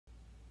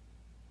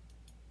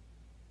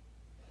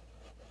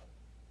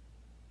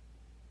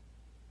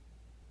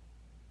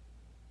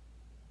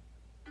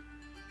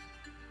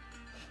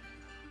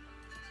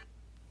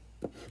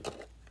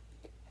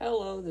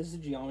Hello, this is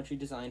Geometry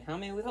Design. How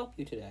may we help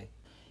you today?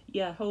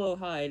 Yeah, hello,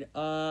 Hyde.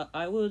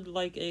 I would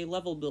like a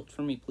level built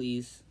for me,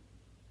 please.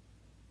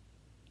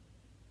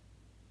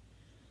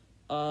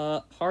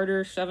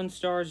 Harder, 7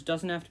 stars,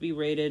 doesn't have to be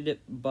rated,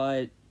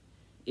 but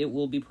it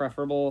will be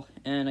preferable,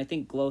 and I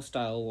think glow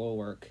style will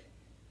work.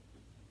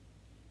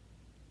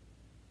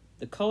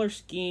 The color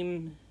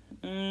scheme,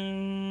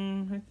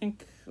 I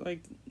think,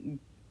 like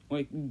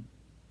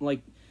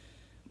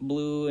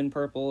blue and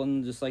purple,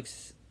 and just,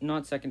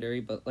 not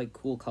secondary, but,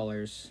 cool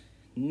colors.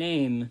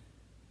 Name,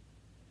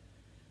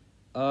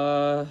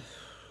 let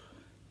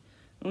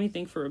me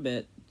think for a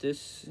bit.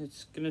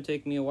 It's gonna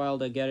take me a while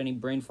to get any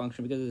brain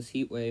function because of this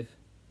heat wave.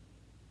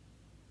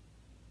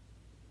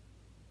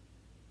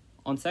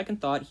 On second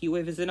thought, heat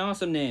wave is an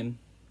awesome name.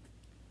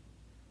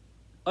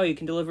 Oh, you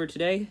can deliver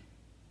today?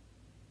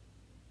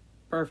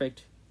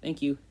 Perfect.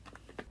 Thank you.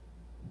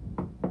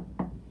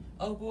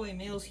 Oh boy,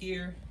 mail's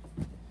here.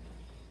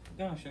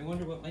 Gosh, I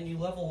wonder what my new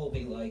level will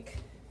be like.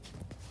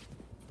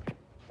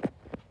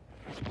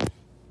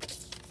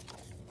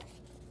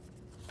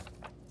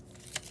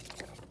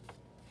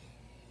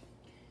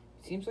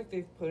 Seems like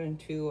they've put in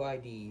 2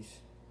 IDs.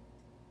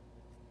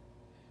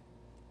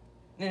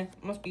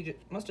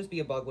 Must just be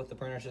a bug with the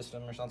printer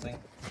system or something.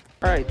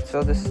 Alright,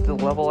 so this is the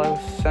level I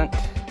was sent.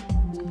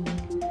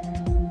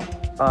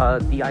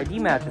 The ID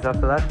matches up,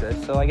 so that's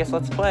good. So I guess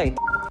let's play.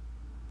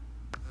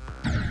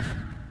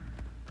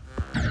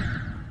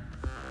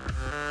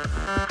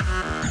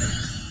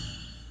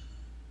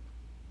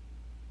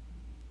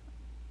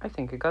 I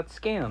think I got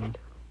scammed.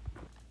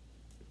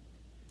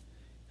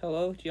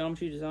 Hello,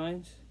 Geometry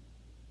Designs?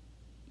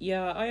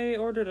 Yeah, I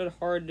ordered a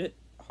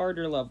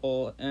harder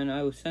level, and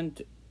I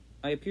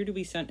appear to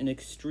be sent an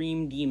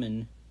extreme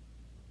demon.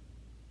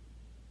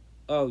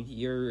 Oh,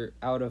 you're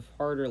out of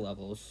harder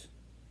levels.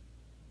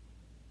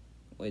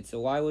 Wait,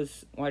 so why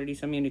did he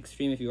send me an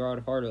extreme if you were out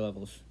of harder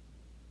levels?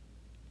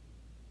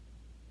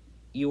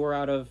 You were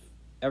out of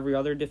every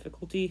other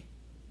difficulty?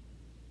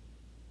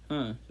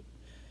 Huh.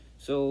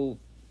 So,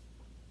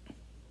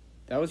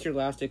 that was your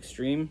last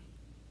extreme?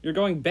 You're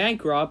going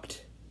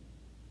bankrupt!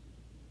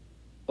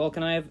 Well,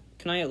 can I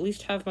at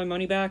least have my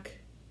money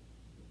back?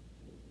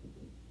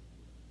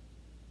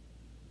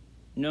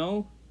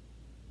 No?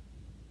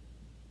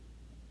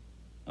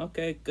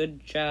 Okay,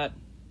 good chat.